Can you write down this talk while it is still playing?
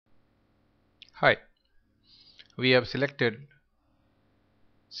Hi, we have selected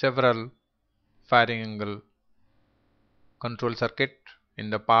several firing angle control circuit in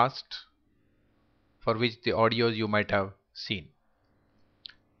the past for which the audios you might have seen.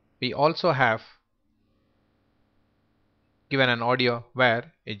 We also have given an audio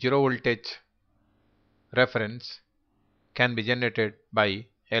where a 0 voltage reference can be generated by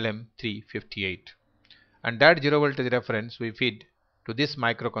LM358, and that 0 voltage reference we feed to this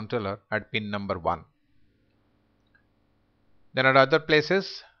microcontroller at pin number 1. Then at other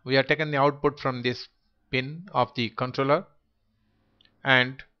places we have taken the output from this pin of the controller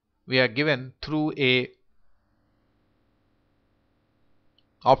and we are given through a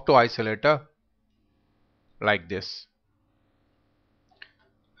opto-isolator like this,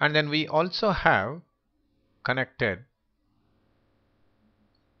 and then we also have connected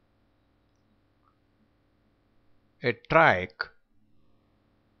a triac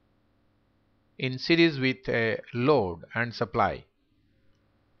in series with a load and supply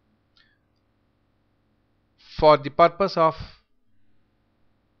for the purpose of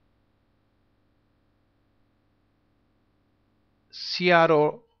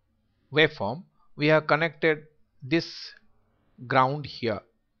CRO waveform. We have connected this ground here,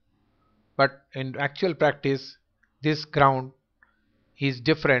 but in actual practice this ground is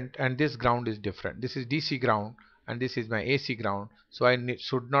different and this ground is different. This is DC ground and this is my AC ground, so I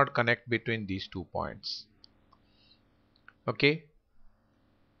should not connect between these 2 points. Okay,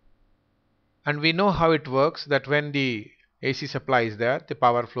 and we know how it works, that when the AC supply is there, the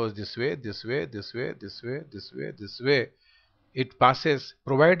power flows this way, this way, this way, this way, this way, this way. It passes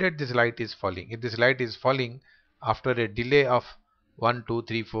provided this light is falling. If this light is falling after a delay of 1, 2,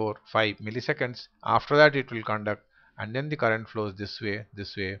 3, 4, 5 milliseconds, after that it will conduct, and then the current flows this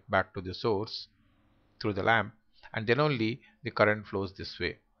way back to the source through the lamp, and then only the current flows this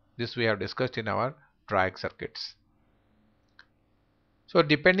way. This we have discussed in our triac circuits. So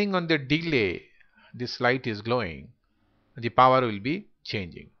depending on the delay this light is glowing, the power will be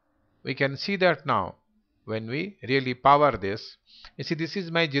changing. We can see that now when we really power this. You see, this is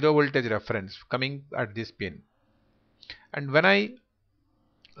my 0 voltage reference coming at this pin, and when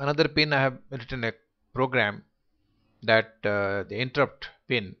another pin I have written a program that the interrupt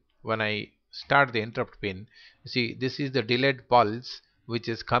pin, when I start the interrupt pin, you see this is the delayed pulse which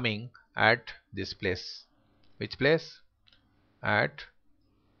is coming at this place. Which place? At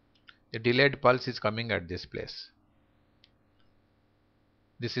the delayed pulse is coming at this place.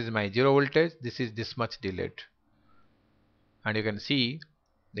 This is my 0 voltage, this is this much delayed, and you can see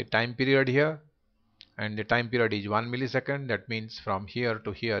the time period here, and the time period is 1 millisecond. That means from here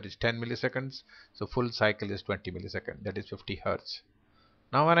to here is 10 milliseconds, so full cycle is 20 milliseconds, that is 50 Hertz.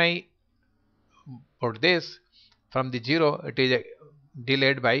 Now when I put this from the 0, it is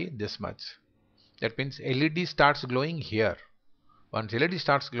delayed by this much. That means LED starts glowing here. Once LED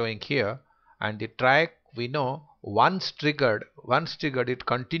starts glowing here, and the triac, we know once triggered it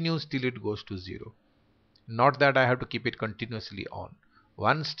continues till it goes to 0. Not that I have to keep it continuously on.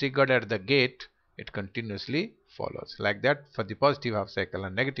 Once triggered at the gate, it continuously follows like that for the positive half cycle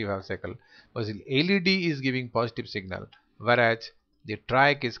and negative half cycle, because the LED is giving positive signal, whereas the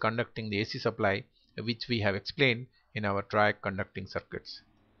triac is conducting the AC supply, which we have explained in our triac conducting circuits.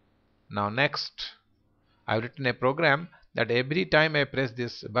 Now next, I have written a program that every time I press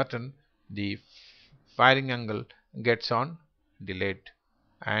this button, the firing angle gets on delayed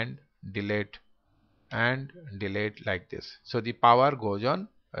and delayed and delayed like this. So the power goes on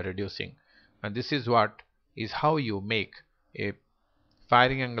reducing, and this is how you make a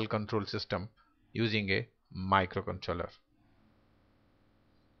firing angle control system using a microcontroller.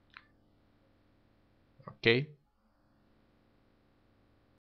 Okay.